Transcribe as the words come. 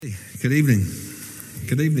Good evening.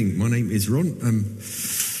 Good evening. My name is Ron.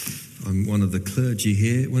 I'm one of the clergy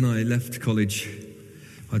here. When I left college,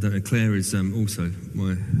 I don't know, Claire is also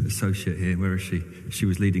my associate here. Where is she? She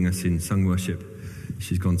was leading us in sung worship.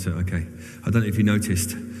 She's gone to, okay. I don't know if you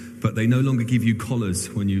noticed, but they no longer give you collars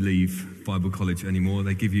when you leave Bible college anymore.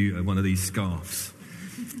 They give you one of these scarves.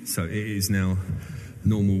 So it is now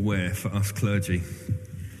normal wear for us clergy.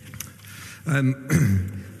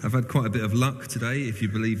 I've had quite a bit of luck today, if you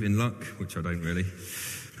believe in luck, which I don't really.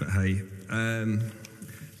 But hey,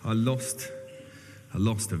 I lost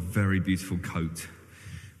a very beautiful coat,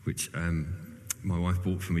 which my wife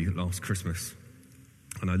bought for me last Christmas.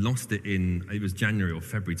 And I lost it it was January or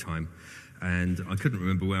February time, and I couldn't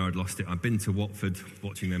remember where I'd lost it. I'd been to Watford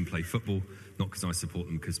watching them play football, not because I support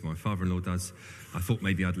them, because my father-in-law does. I thought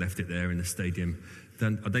maybe I'd left it there in the stadium.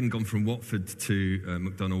 I'd then gone from Watford to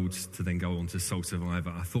McDonald's to then go on to Soul Survivor.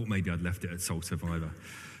 I thought maybe I'd left it at Soul Survivor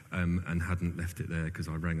and hadn't left it there because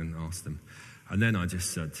I rang and asked them. And then I just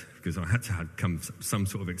said, because I had to have some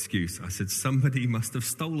sort of excuse, I said, somebody must have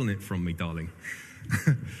stolen it from me, darling.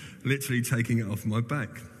 Literally taking it off my back.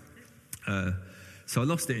 So I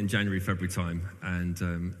lost it in January, February time.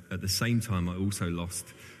 And at the same time, I also lost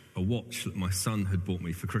a watch that my son had bought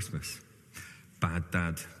me for Christmas. Bad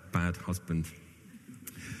dad, bad husband.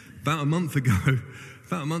 About a month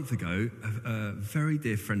ago, a very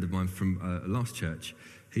dear friend of mine from last church,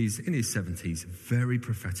 he's in his 70s, very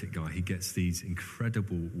prophetic guy. He gets these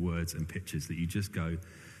incredible words and pictures that you just go,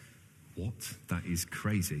 what? That is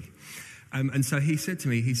crazy. And so he said to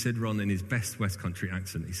me, Ron, in his best West Country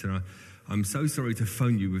accent, he said, I'm so sorry to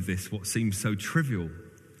phone you with this, what seems so trivial,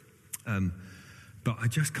 but I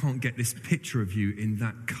just can't get this picture of you in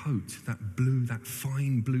that coat, that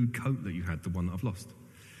fine blue coat that you had, the one that I've lost,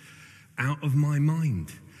 out of my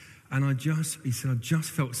mind. And he said, I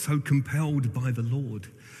just felt so compelled by the Lord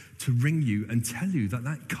to ring you and tell you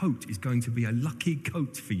that coat is going to be a lucky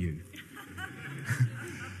coat for you.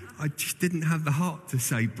 I just didn't have the heart to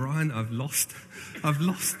say, Brian, I've lost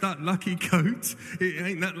that lucky coat. It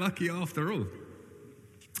ain't that lucky after all.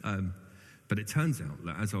 But it turns out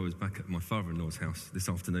that as I was back at my father-in-law's house this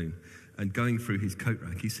afternoon and going through his coat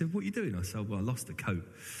rack, he said, what are you doing? I said, well, I lost a coat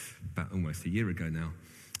about almost a year ago now.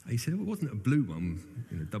 And he said, well, it wasn't a blue one,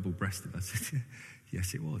 double-breasted. I said,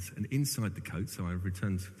 yes, it was. And inside the coat, so I had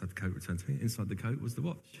the coat returned to me, inside the coat was the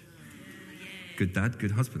watch. Good dad, good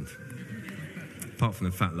husband. Apart from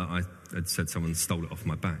the fact that I had said someone stole it off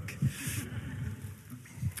my back.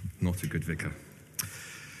 Not a good vicar.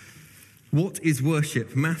 What is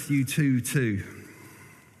worship? Matthew 2:2.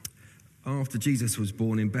 After Jesus was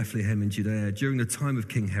born in Bethlehem in Judea, during the time of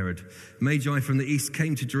King Herod, Magi from the east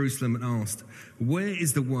came to Jerusalem and asked, where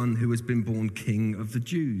is the one who has been born King of the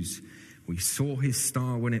Jews? We saw his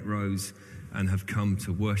star when it rose and have come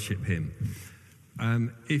to worship him.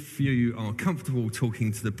 If you are comfortable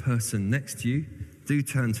talking to the person next to you, do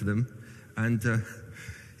turn to them. And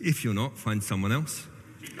if you're not, find someone else.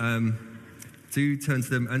 Do turn to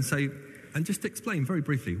them and say, and just explain very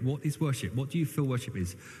briefly, what is worship? What do you feel worship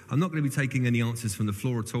is? I'm not going to be taking any answers from the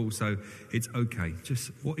floor at all, so it's okay.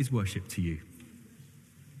 Just, what is worship to you?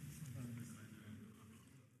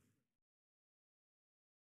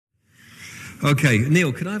 Okay,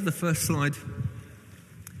 Neil, could I have the first slide?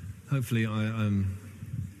 Hopefully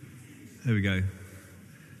there we go.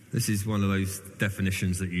 This is one of those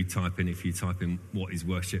definitions that you type in if you type in what is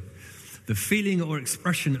worship. The feeling or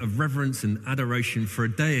expression of reverence and adoration for a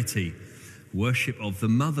deity. Worship of the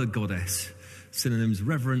mother goddess. Synonyms: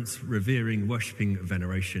 reverence, revering, worshipping,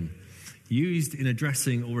 veneration. Used in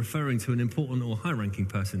addressing or referring to an important or high-ranking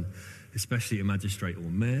person, especially a magistrate or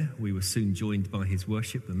mayor. We were soon joined by his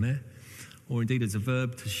worship, the mayor. Or indeed as a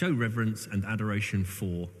verb, to show reverence and adoration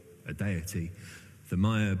for a deity. The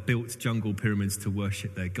Maya built jungle pyramids to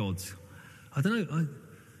worship their gods. I don't know,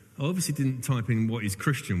 I obviously didn't type in what is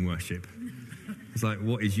Christian worship. It's like,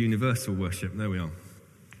 what is universal worship? There we are.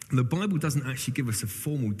 The Bible doesn't actually give us a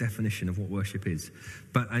formal definition of what worship is,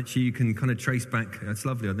 but actually you can kind of trace back. It's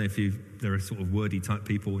lovely. I don't know if there are sort of wordy type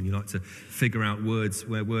people and you like to figure out words,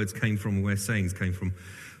 where words came from or where sayings came from.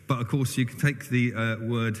 But of course you can take the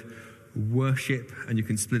word worship and you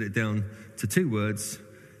can split it down to two words.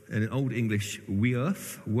 In Old English,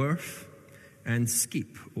 worth, and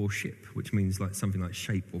skip or ship, which means like something like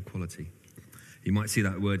shape or quality. You might see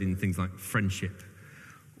that word in things like friendship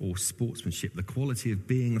or sportsmanship, the quality of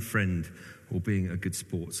being a friend or being a good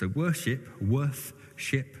sport. So worship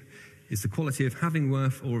is the quality of having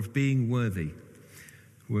worth or of being worthy.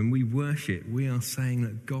 When we worship, we are saying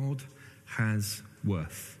that God has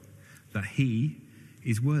worth, that he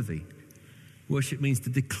is worthy. Worship means to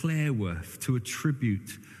declare worth, to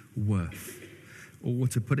attribute worth. Or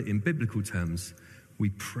to put it in biblical terms, we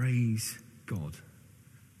praise God.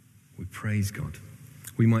 We praise God.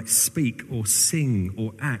 We might speak or sing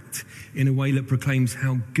or act in a way that proclaims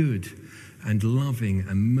how good and loving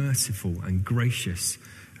and merciful and gracious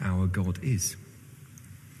our God is.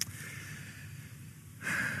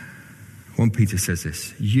 1 Peter says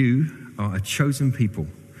this: you are a chosen people,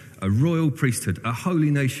 a royal priesthood, a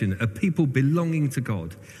holy nation, a people belonging to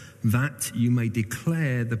God, that you may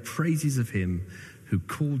declare the praises of him who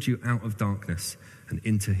called you out of darkness and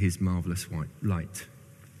into his marvelous light.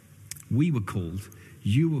 We were called,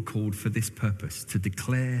 you were called for this purpose, to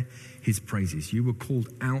declare his praises. You were called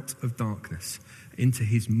out of darkness into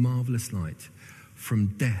his marvelous light, from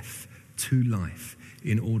death to life,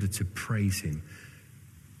 in order to praise him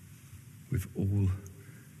with all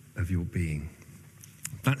of your being.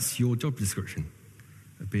 That's your job description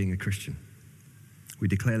of being a Christian. We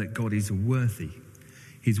declare that God is worthy.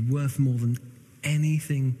 He's worth more than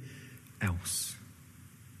anything else.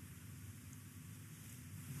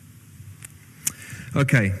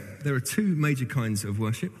 Okay, there are two major kinds of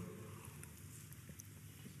worship,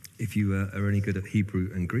 if you are any good at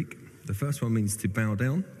Hebrew and Greek. The first one means to bow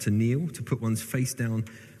down, to kneel, to put one's face down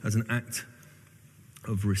as an act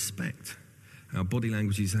of respect. Our body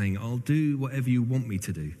language is saying, I'll do whatever you want me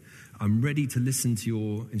to do. I'm ready to listen to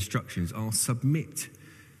your instructions. I'll submit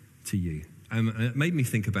to you. It made me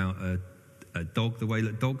think about a dog, the way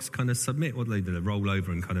that dogs kind of submit. What do? They roll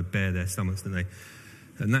over and kind of bare their stomachs, don't they?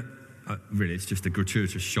 And that, really, it's just a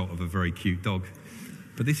gratuitous shot of a very cute dog.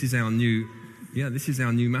 But this is our new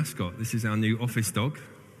mascot. This is our new office dog.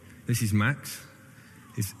 This is Max.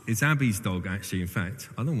 It's Abby's dog, actually, in fact.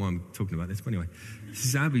 I don't know why I'm talking about this, but anyway. This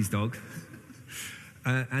is Abby's dog.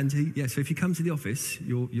 So if you come to the office,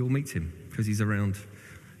 you'll meet him, because he's around.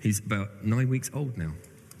 He's about 9 weeks old now.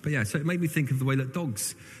 But yeah, so it made me think of the way that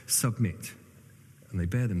dogs submit and they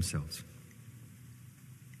bear themselves.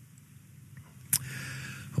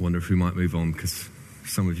 I wonder if we might move on, because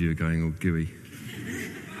some of you are going all gooey.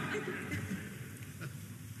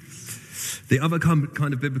 The other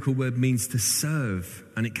kind of biblical word means to serve,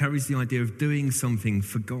 and it carries the idea of doing something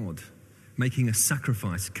for God, making a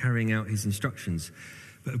sacrifice, carrying out his instructions.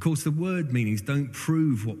 But of course, the word meanings don't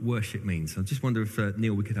prove what worship means. I just wonder if,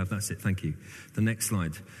 Neil, we could have that's it, thank you. The next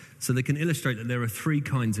slide. So they can illustrate that there are three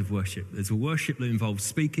kinds of worship. There's a worship that involves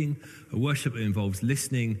speaking, a worship that involves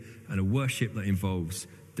listening, and a worship that involves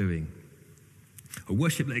doing. A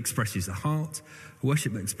worship that expresses the heart, a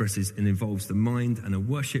worship that expresses and involves the mind, and a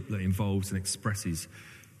worship that involves and expresses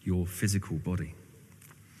your physical body.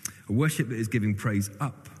 A worship that is giving praise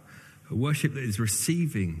up, a worship that is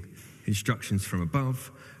receiving instructions from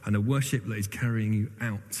above, and a worship that is carrying you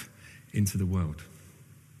out into the world.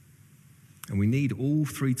 And we need all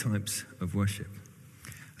three types of worship.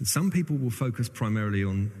 And some people will focus primarily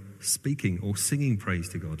on speaking or singing praise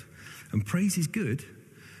to God. And praise is good,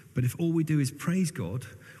 but if all we do is praise God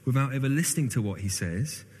without ever listening to what he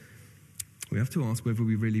says, we have to ask whether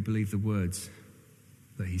we really believe the words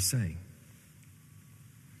that he's saying.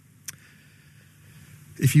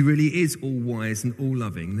 If he really is all wise and all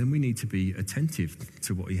loving, then we need to be attentive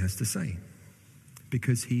to what he has to say,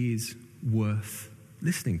 because he is worth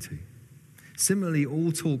listening to. Similarly,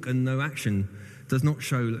 all talk and no action does not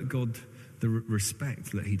show that God the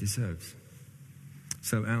respect that he deserves.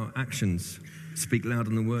 So our actions speak louder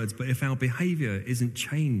than the words, but if our behavior isn't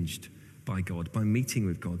changed by God, by meeting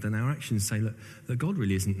with God, then our actions say that God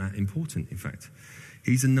really isn't that important, in fact.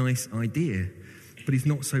 He's a nice idea, but he's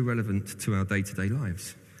not so relevant to our day-to-day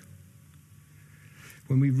lives.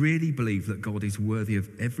 When we really believe that God is worthy of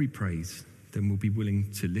every praise, then we'll be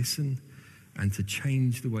willing to listen and to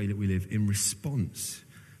change the way that we live in response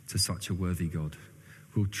to such a worthy God.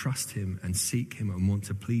 We'll trust him and seek him and want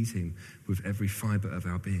to please him with every fibre of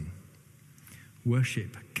our being.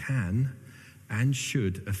 Worship can and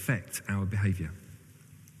should affect our behaviour.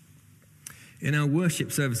 In our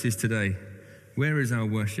worship services today, where is our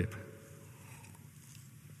worship?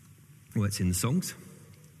 Well, it's in the songs,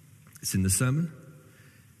 it's in the sermon,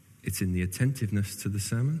 it's in the attentiveness to the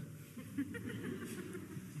sermon.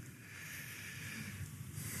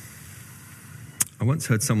 I once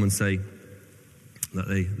heard someone say that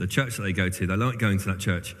the church that they go to, they like going to that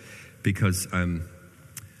church because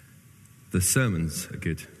the sermons are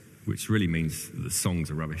good, which really means that the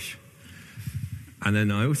songs are rubbish. And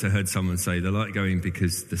then I also heard someone say they like going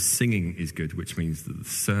because the singing is good, which means that the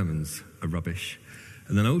sermons are rubbish.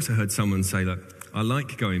 And then I also heard someone say that I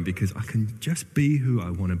like going because I can just be who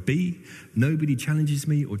I want to be. Nobody challenges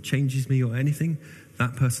me or changes me or anything.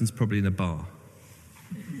 That person's probably in a bar.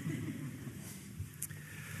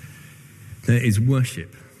 There is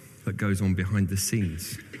worship that goes on behind the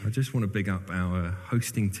scenes. I just want to big up our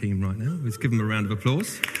hosting team right now. Let's give them a round of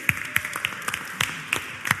applause.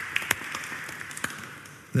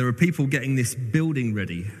 There are people getting this building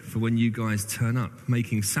ready for when you guys turn up,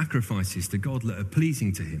 making sacrifices to God that are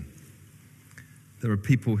pleasing to him. There are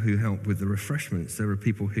people who help with the refreshments. There are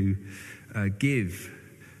people who give.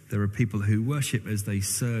 There are people who worship as they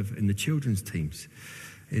serve in the children's teams.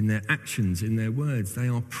 In their actions, in their words, they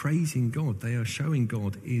are praising God. They are showing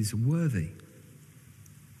God is worthy.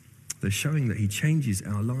 They're showing that he changes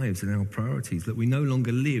our lives and our priorities, that we no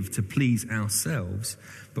longer live to please ourselves,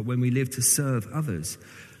 but when we live to serve others,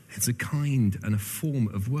 it's a kind and a form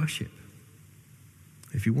of worship.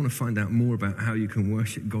 If you want to find out more about how you can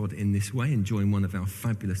worship God in this way and join one of our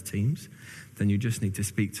fabulous teams, then you just need to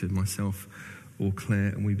speak to myself or Claire,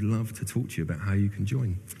 and we'd love to talk to you about how you can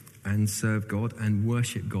join and serve God and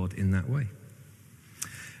worship God in that way.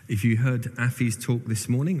 If you heard Afi's talk this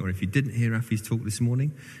morning, or if you didn't hear Afi's talk this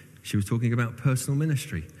morning, she was talking about personal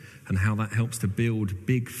ministry and how that helps to build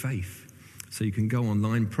big faith. So you can go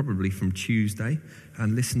online probably from Tuesday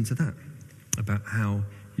and listen to that, about how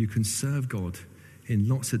you can serve God in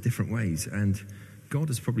lots of different ways. And God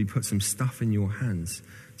has probably put some stuff in your hands,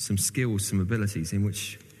 some skills, some abilities in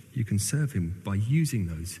which you can serve him by using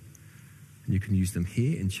those. And you can use them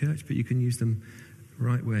here in church, but you can use them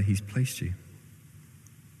right where he's placed you.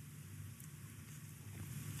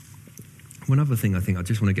 One other thing I think I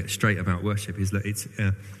just want to get straight about worship is that it's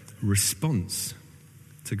a response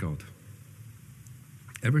to God.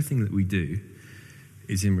 Everything that we do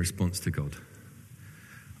is in response to God.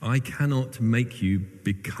 I cannot make you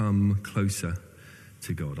become closer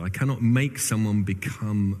to God. I cannot make someone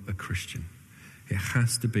become a Christian. It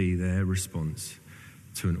has to be their response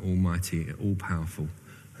to an almighty, all-powerful,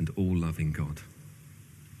 and all-loving God.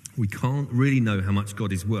 We can't really know how much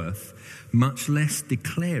God is worth, much less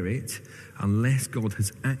declare it, unless God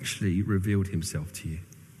has actually revealed himself to you.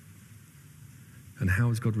 And how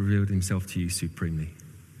has God revealed himself to you supremely?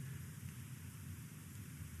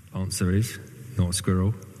 Answer is, not a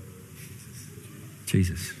squirrel,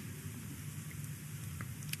 Jesus.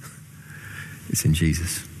 It's in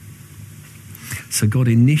Jesus. So God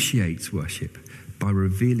initiates worship by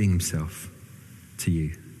revealing himself to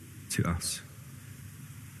you, to us.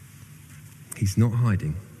 He's not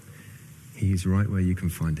hiding. He is right where you can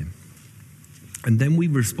find him. And then we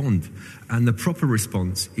respond. And the proper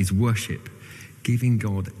response is worship, giving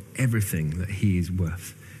God everything that he is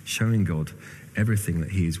worth, showing God everything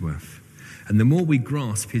that he is worth. And the more we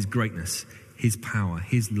grasp his greatness, his power,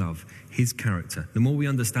 his love, his character, the more we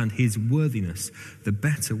understand his worthiness, the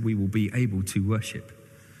better we will be able to worship.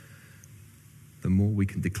 The more we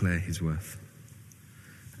can declare his worth.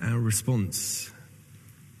 Our response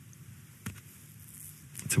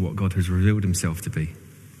to what God has revealed himself to be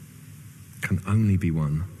can only be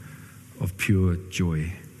one of pure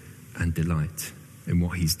joy and delight in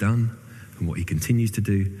what he's done and what he continues to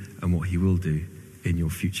do and what he will do in your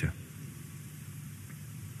future.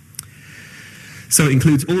 So it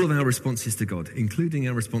includes all of our responses to God, including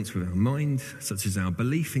our response with our mind, such as our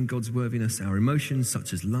belief in God's worthiness, our emotions,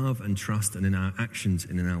 such as love and trust, and in our actions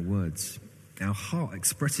and in our words. Our heart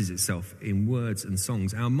expresses itself in words and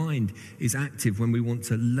songs. Our mind is active when we want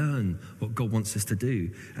to learn what God wants us to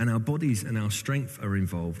do. And our bodies and our strength are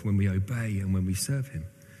involved when we obey and when we serve him.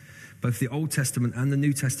 Both the Old Testament and the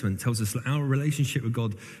New Testament tells us that our relationship with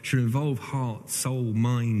God should involve heart, soul,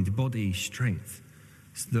 mind, body, strength.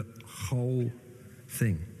 It's the whole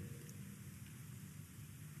thing.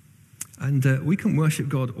 And we can worship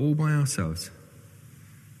God all by ourselves.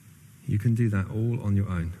 You can do that all on your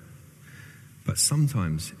own. But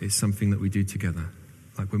sometimes it's something that we do together.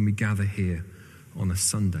 Like when we gather here on a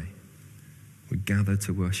Sunday. We gather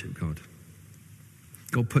to worship God.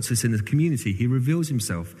 God puts us in a community. He reveals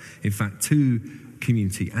himself, in fact, to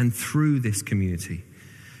community and through this community.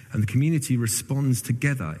 And the community responds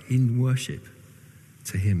together in worship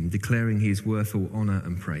to him, declaring he is worth all honor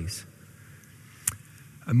and praise.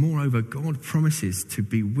 And moreover, God promises to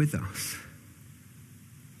be with us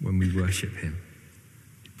when we worship him.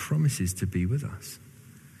 He promises to be with us.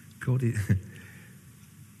 God is...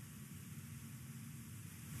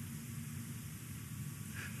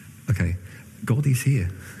 Okay, God is here.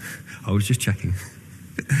 I was just checking.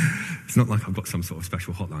 It's not like I've got some sort of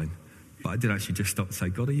special hotline, but I did actually just stop and say,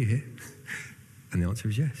 God, are you here? And the answer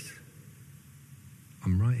is yes.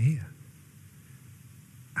 I'm right here.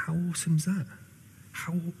 How awesome is that?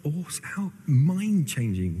 How awesome, how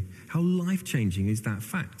mind-changing, how life-changing is that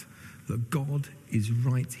fact that God is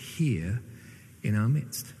right here in our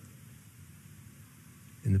midst,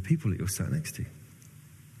 in the people that you're sat next to.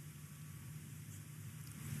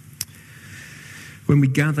 When we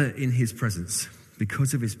gather in his presence,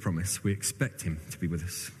 because of his promise, we expect him to be with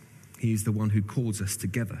us. He is the one who calls us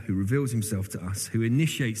together, who reveals himself to us, who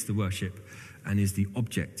initiates the worship and is the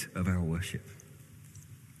object of our worship.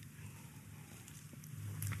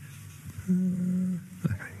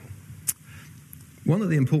 Okay. One of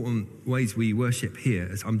the important ways we worship here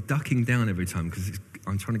is I'm ducking down every time because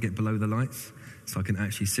I'm trying to get below the lights so I can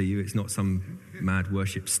actually see you. It's not some mad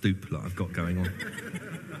worship stoop that I've got going on.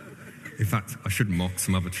 In fact, I shouldn't mock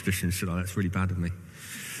some other traditions, should I? That's really bad of me.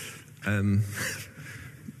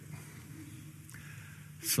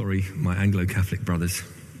 Sorry, my Anglo-Catholic brothers.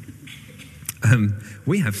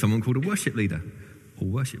 We have someone called a worship leader or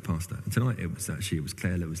worship pastor. And tonight it was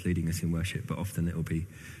Claire that was leading us in worship, but often it'll be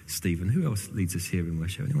Stephen. Who else leads us here in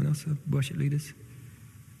worship? Anyone else worship leaders?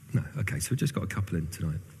 No. Okay, so we've just got a couple in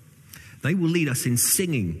tonight. They will lead us in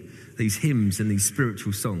singing these hymns and these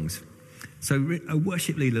spiritual songs. So a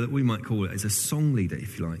worship leader, that we might call it, is a song leader,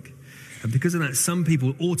 if you like. And because of that, some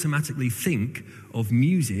people automatically think of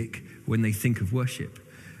music when they think of worship.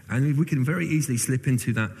 And we can very easily slip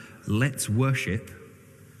into that let's worship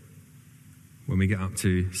when we get up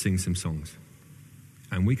to sing some songs.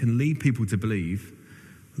 And we can lead people to believe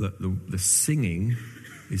that the singing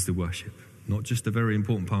is the worship. Not just a very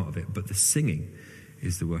important part of it, but the singing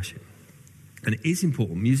is the worship. And it is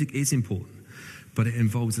important. Music is important. But it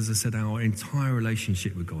involves, as I said, our entire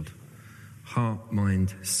relationship with God. Heart,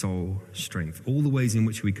 mind, soul, strength. All the ways in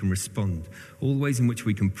which we can respond. All the ways in which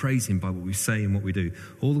we can praise him by what we say and what we do.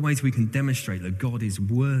 All the ways we can demonstrate that God is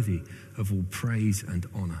worthy of all praise and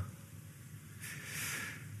honour.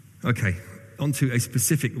 Okay, on to a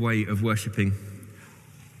specific way of worshipping.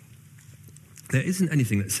 There isn't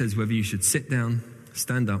anything that says whether you should sit down,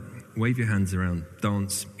 stand up, wave your hands around,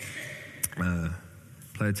 dance,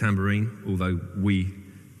 play a tambourine, although we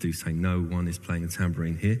do say no one is playing a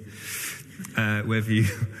tambourine here. Whether you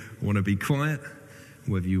want to be quiet,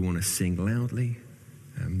 whether you want to sing loudly.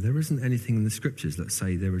 There isn't anything in the scriptures that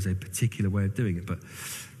say there is a particular way of doing it, but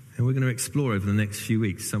we're going to explore over the next few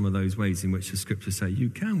weeks some of those ways in which the scriptures say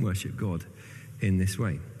you can worship God in this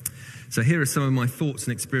way. So here are some of my thoughts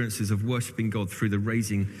and experiences of worshipping God through the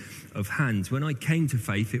raising of hands. When I came to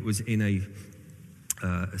faith, it was in a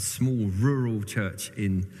small rural church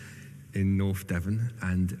in North Devon,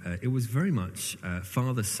 and it was very much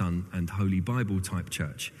Father, Son, and Holy Bible type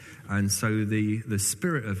church. And so the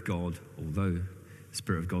Spirit of God, although the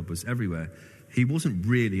Spirit of God was everywhere, he wasn't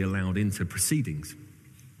really allowed into proceedings.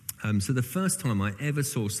 So the first time I ever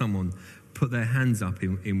saw someone put their hands up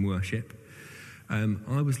in worship,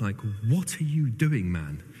 I was like, what are you doing,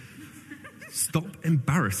 man? Stop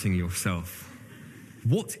embarrassing yourself.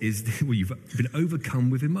 What is this? Well, you've been overcome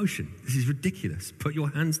with emotion. This is ridiculous. Put your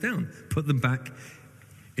hands down. Put them back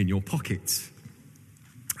in your pockets.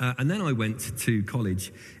 And then I went to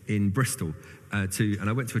college in Bristol, and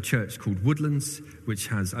I went to a church called Woodlands, which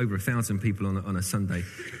has over 1,000 people on a Sunday.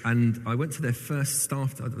 And I went to their first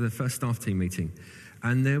staff team meeting,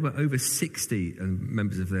 and there were over 60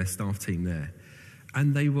 members of their staff team there.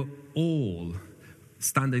 And they were all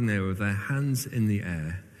standing there with their hands in the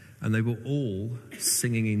air, and they were all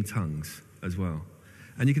singing in tongues as well.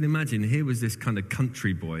 And you can imagine, here was this kind of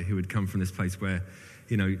country boy who had come from this place where,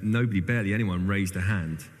 barely anyone raised a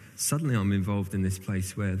hand. Suddenly I'm involved in this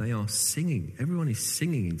place where they are singing. Everyone is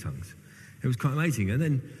singing in tongues. It was quite amazing. And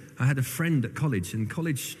then I had a friend at college, and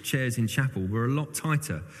college chairs in chapel were a lot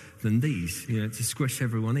tighter than these, to squish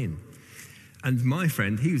everyone in. And my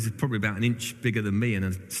friend, he was probably about an inch bigger than me and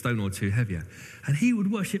a stone or two heavier. And he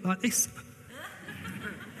would worship like this.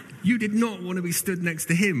 You did not want to be stood next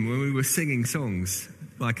to him when we were singing songs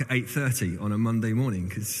like at 8:30 on a Monday morning,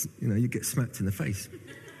 because, you get smacked in the face.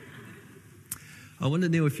 I wonder,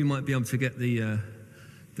 Neil, if you might be able to get the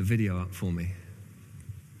video up for me.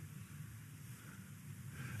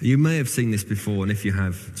 You may have seen this before, and if you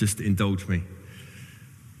have, just indulge me.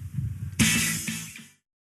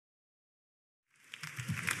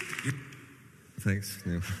 Thanks,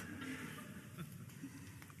 Neil.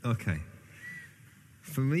 Okay.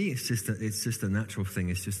 For me, it's just a natural thing.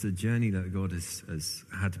 It's just a journey that God has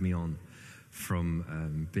had me on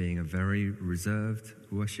from being a very reserved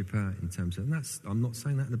worshipper in terms of, and I'm not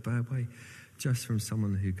saying that in a bad way, just from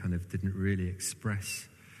someone who kind of didn't really express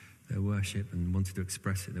their worship and wanted to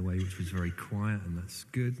express it in a way which was very quiet, and that's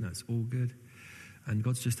good, and that's all good. And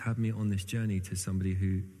God's just had me on this journey to somebody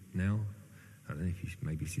who now, I don't know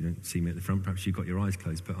if you don't see me at the front, perhaps you've got your eyes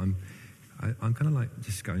closed, but I'm kind of like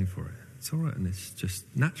just going for it. It's all right, and it's just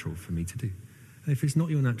natural for me to do. And if it's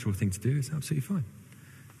not your natural thing to do, it's absolutely fine.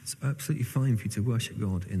 It's absolutely fine for you to worship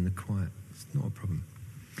God in the quiet. It's not a problem.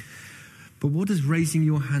 But what does raising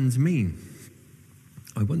your hands mean?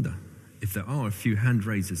 I wonder if there are a few hand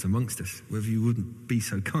raisers amongst us, whether you wouldn't be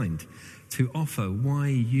so kind to offer why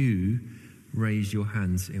you raise your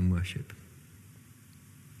hands in worship.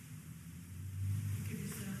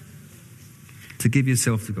 To give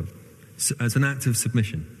yourself to God as an act of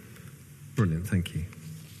submission. Brilliant, thank you.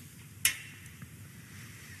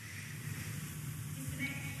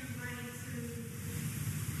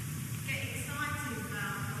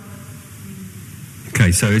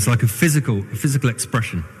 Okay, so it's like a physical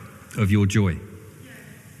expression of your joy.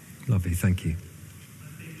 Lovely, thank you.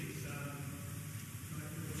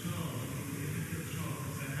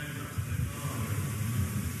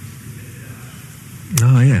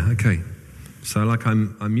 Oh yeah, okay. So like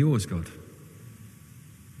I'm yours, God.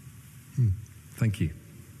 Thank you.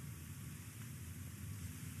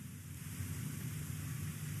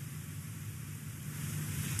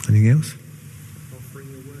 Anything else? Offering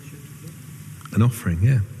your worship to God. An offering,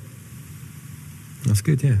 yeah. That's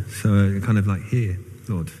good, yeah. So kind of like, here,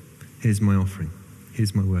 Lord, here's my offering.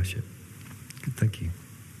 Here's my worship. Good, thank you.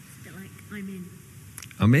 It's a bit like, I'm in.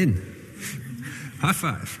 I'm in. High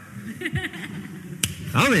five.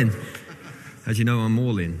 I'm in. As you know, I'm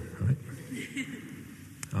all in, right?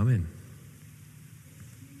 I'm in.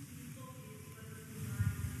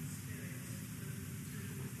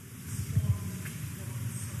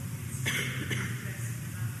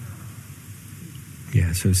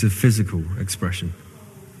 Yeah, so it's a physical expression.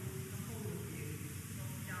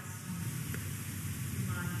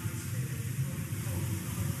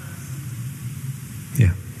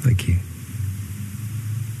 Yeah, thank you.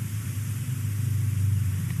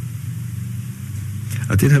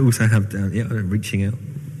 I did also have down, reaching out,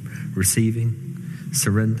 receiving,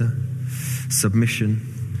 surrender,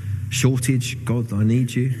 submission, shortage, God, I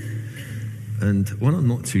need you. And one I'm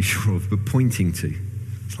not too sure of, but pointing to.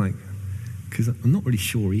 It's like, because I'm not really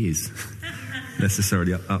sure he is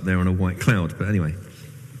necessarily up there on a white cloud. But anyway.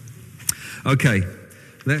 Okay,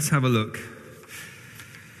 let's have a look.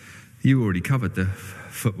 You already covered the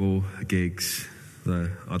football gigs.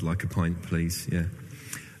 I'd like a pint, please. Yeah.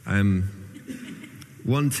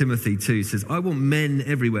 1 Timothy 2 says, I want men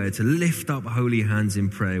everywhere to lift up holy hands in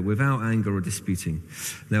prayer without anger or disputing.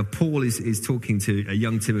 Now, Paul is talking to a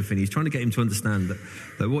young Timothy, and he's trying to get him to understand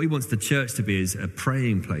that what he wants the church to be is a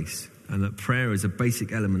praying place, and that prayer is a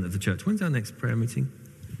basic element of the church. When's our next prayer meeting?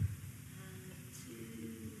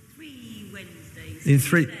 3 Wednesdays. In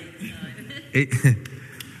 3.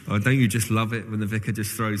 Oh, don't you just love it when the vicar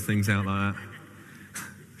just throws things out like that?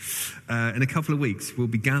 In a couple of weeks, we'll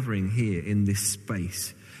be gathering here in this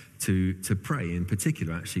space to pray, in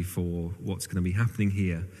particular, actually, for what's going to be happening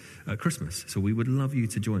here at Christmas. So we would love you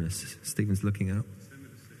to join us. Stephen's looking out.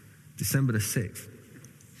 December the 6th.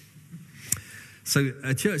 So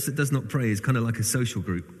a church that does not pray is kind of like a social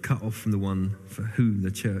group cut off from the one for whom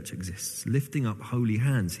the church exists. Lifting up holy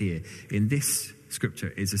hands here in this scripture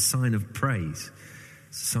is a sign of praise.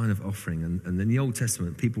 It's a sign of offering. And in the Old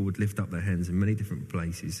Testament, people would lift up their hands in many different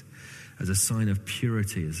places as a sign of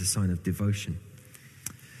purity, as a sign of devotion.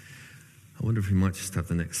 I wonder if we might just have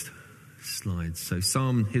the next slide. So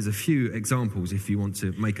here's a few examples if you want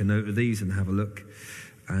to make a note of these and have a look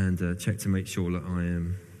and check to make sure that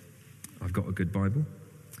I've got a good Bible.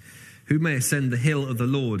 Who may ascend the hill of the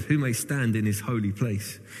Lord? Who may stand in his holy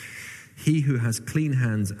place? He who has clean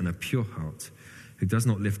hands and a pure heart, who does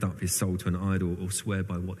not lift up his soul to an idol or swear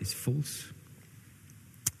by what is false.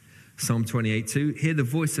 Psalm 28:2, hear the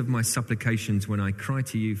voice of my supplications when I cry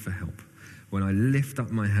to you for help, when I lift up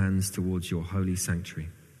my hands towards your holy sanctuary.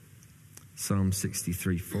 Psalm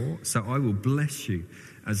 63:4, so I will bless you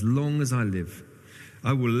as long as I live.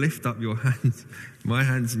 I will lift up your hands, my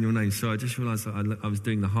hands in your name. So I just realised that I was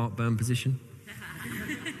doing the heartburn position.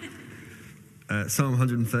 Psalm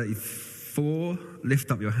 134, lift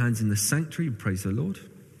up your hands in the sanctuary and praise the Lord.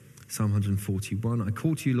 Psalm 141, I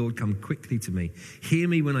call to you, Lord, come quickly to me. Hear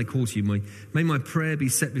me when I call to you. May my prayer be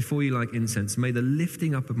set before you like incense. May the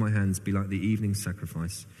lifting up of my hands be like the evening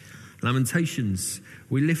sacrifice. Lamentations,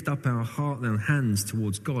 we lift up our heart and hands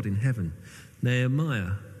towards God in heaven.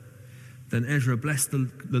 Nehemiah, then Ezra blessed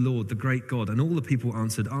the Lord, the great God, and all the people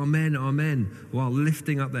answered, Amen, Amen, while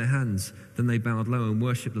lifting up their hands. Then they bowed low and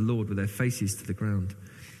worshipped the Lord with their faces to the ground.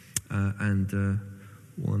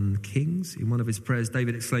 1 Kings, in one of his prayers,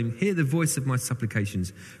 David exclaimed, hear the voice of my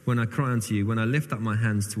supplications when I cry unto you, when I lift up my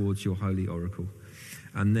hands towards your holy oracle.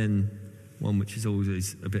 And then one which is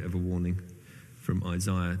always a bit of a warning from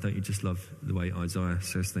Isaiah. Don't you just love the way Isaiah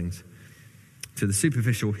says things? To the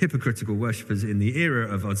superficial, hypocritical worshippers in the era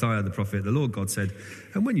of Isaiah the prophet, the Lord God said,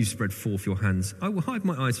 and when you spread forth your hands, I will hide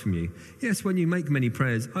my eyes from you. Yes, when you make many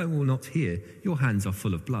prayers, I will not hear. Your hands are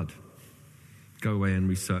full of blood. Go away and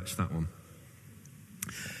research that one.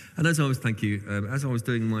 And as I was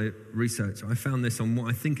doing my research, I found this on what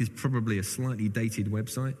I think is probably a slightly dated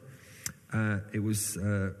website. It was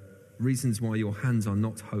reasons why your hands are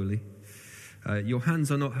not holy. Your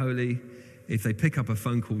hands are not holy if they pick up a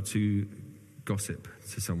phone call to gossip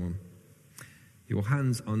to someone. Your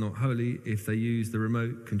hands are not holy if they use the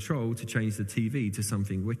remote control to change the TV to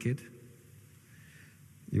something wicked.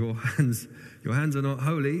 Your hands are not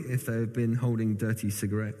holy if they've been holding dirty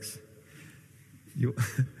cigarettes.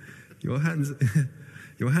 Your hands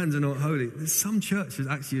are not holy. Some church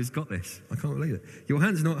actually has got this. I can't believe it. Your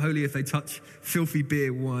hands are not holy if they touch filthy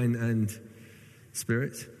beer, wine, and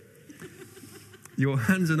spirits. Your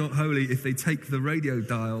hands are not holy if they take the radio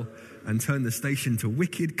dial and turn the station to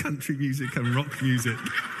wicked country music and rock music.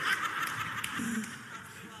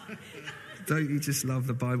 Don't you just love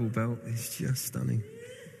the Bible Belt? It's just stunning.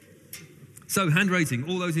 So, hand raising.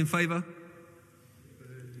 All those in favour?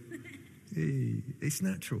 It's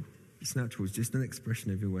natural. It's natural. It's just an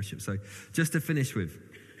expression of your worship. So, just to finish with,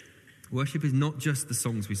 worship is not just the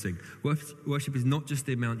songs we sing. Worship is not just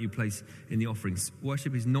the amount you place in the offerings.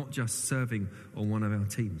 Worship is not just serving on one of our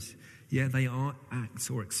teams. Yeah, they are acts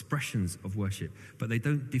or expressions of worship, but they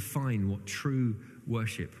don't define what true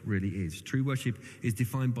worship really is. True worship is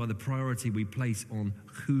defined by the priority we place on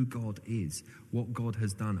who God is, what God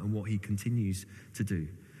has done, and what he continues to do,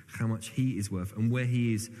 how much he is worth, and where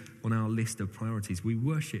he is on our list of priorities. We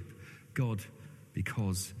worship God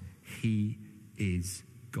because he is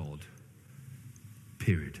God.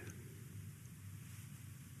 Period.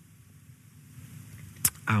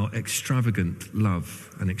 Our extravagant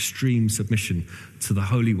love and extreme submission to the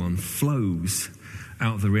Holy One flows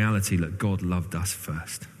out of the reality that God loved us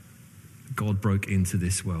first. God broke into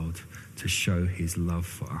this world to show his love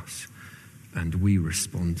for us, and we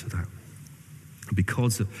respond to that.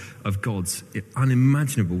 Because of God's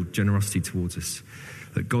unimaginable generosity towards us,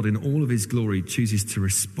 that God in all of his glory chooses to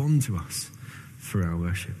respond to us through our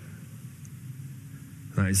worship.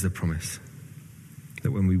 That is the promise.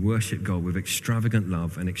 That when we worship God with extravagant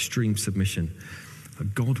love and extreme submission,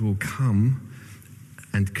 that God will come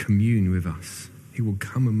and commune with us. He will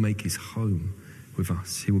come and make his home with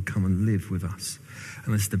us. He will come and live with us.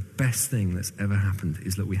 And that's the best thing that's ever happened,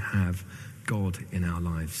 is that we have God in our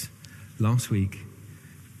lives. Last week,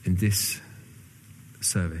 in this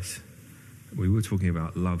service, we were talking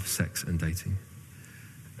about love, sex, and dating.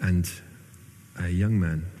 And a young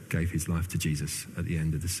man gave his life to Jesus at the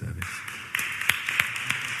end of the service.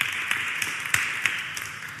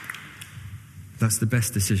 That's the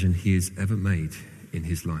best decision he has ever made in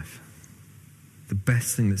his life. The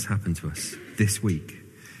best thing that's happened to us this week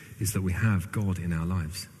is that we have God in our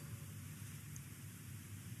lives.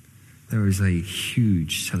 There is a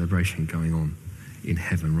huge celebration going on in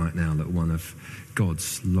heaven right now that one of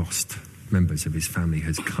God's lost members of his family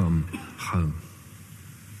has come home.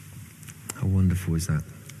 How wonderful is that?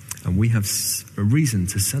 And we have a reason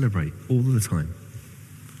to celebrate all the time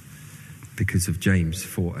because of James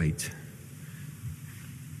 4:8.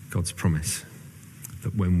 God's promise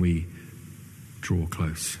that when we draw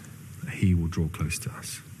close, he will draw close to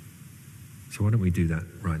us. So why don't we do that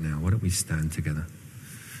right now? Why don't we stand together?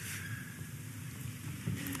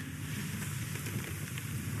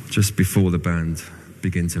 Just before the band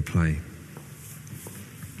begin to play.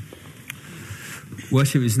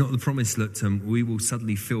 Worship is not the promise that we will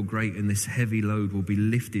suddenly feel great and this heavy load will be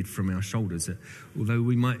lifted from our shoulders, although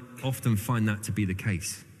we might often find that to be the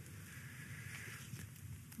case.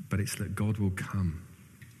 But it's that God will come.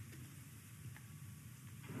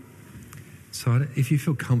 So if you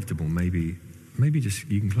feel comfortable, maybe just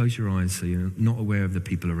you can close your eyes so you're not aware of the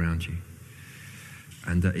people around you.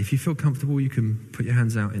 And if you feel comfortable, you can put your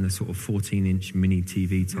hands out in a sort of 14-inch mini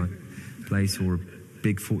TV type place, or a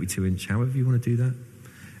big 42-inch, however you want to do that.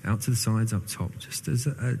 Out to the sides, up top, just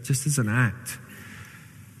as an act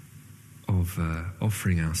of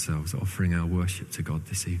offering ourselves, offering our worship to God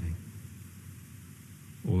this evening.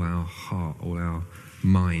 All our heart, all our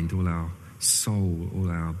mind, all our soul, all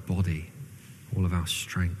our body, all of our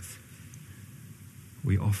strength.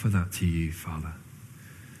 We offer that to you, Father,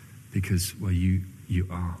 because, well, you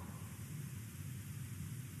are.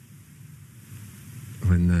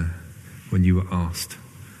 When you were asked,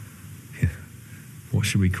 what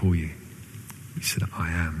should we call you? You said,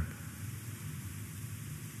 I am.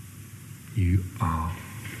 You are.